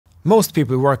Most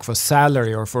people work for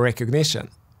salary or for recognition,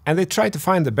 and they try to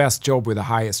find the best job with the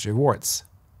highest rewards.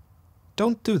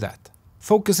 Don't do that.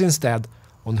 Focus instead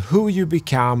on who you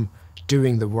become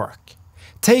doing the work.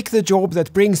 Take the job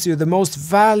that brings you the most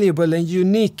valuable and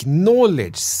unique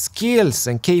knowledge, skills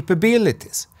and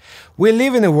capabilities. We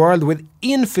live in a world with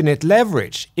infinite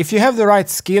leverage. If you have the right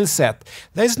skill set,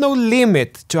 there is no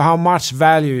limit to how much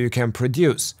value you can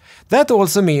produce. That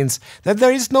also means that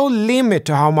there is no limit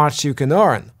to how much you can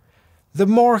earn. The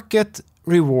market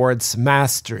rewards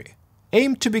mastery.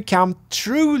 Aim to become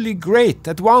truly great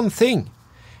at one thing.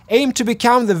 Aim to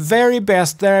become the very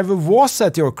best there ever was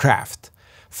at your craft.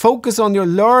 Focus on your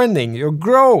learning, your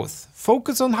growth.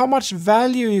 Focus on how much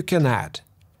value you can add.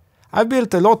 I've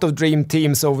built a lot of dream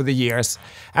teams over the years,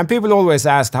 and people always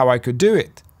asked how I could do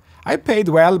it. I paid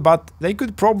well, but they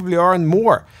could probably earn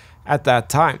more at that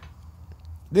time.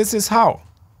 This is how.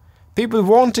 People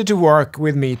wanted to work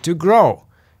with me to grow,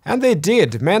 and they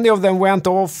did. Many of them went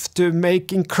off to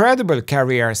make incredible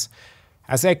careers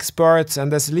as experts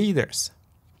and as leaders.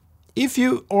 If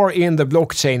you are in the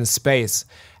blockchain space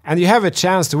and you have a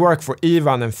chance to work for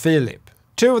Ivan and Philip,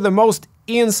 two of the most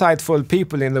insightful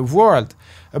people in the world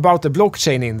about the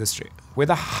blockchain industry, with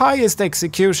the highest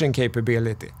execution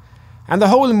capability, and the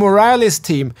whole Moralis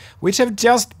team, which have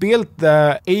just built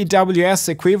the AWS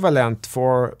equivalent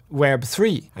for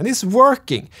Web3, and is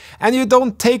working, and you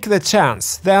don't take the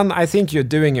chance, then I think you're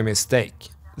doing a mistake.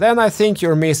 Then I think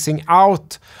you're missing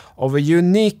out of a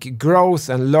unique growth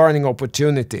and learning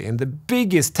opportunity in the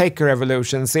biggest tech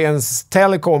revolution since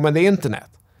telecom and the internet.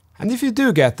 And if you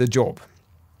do get the job,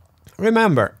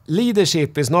 remember,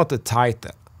 leadership is not a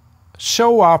title.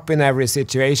 Show up in every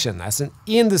situation as an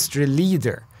industry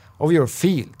leader of your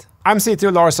field. I'm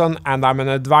CTO Larsson and I'm an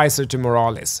advisor to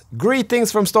Moralis.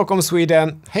 Greetings from Stockholm,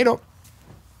 Sweden. Hej då!